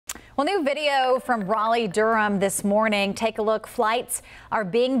Well, new video from Raleigh-Durham this morning. Take a look. Flights are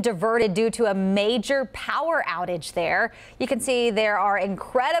being diverted due to a major power outage there. You can see there are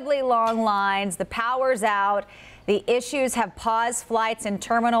incredibly long lines. The power's out. The issues have paused flights in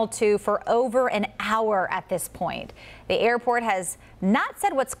Terminal 2 for over an hour at this point. The airport has not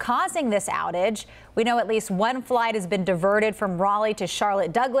said what's causing this outage. We know at least one flight has been diverted from Raleigh to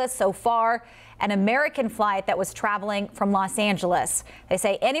Charlotte Douglas so far, an American flight that was traveling from Los Angeles. They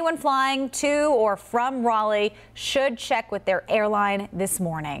say anyone flying to or from Raleigh should check with their airline this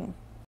morning.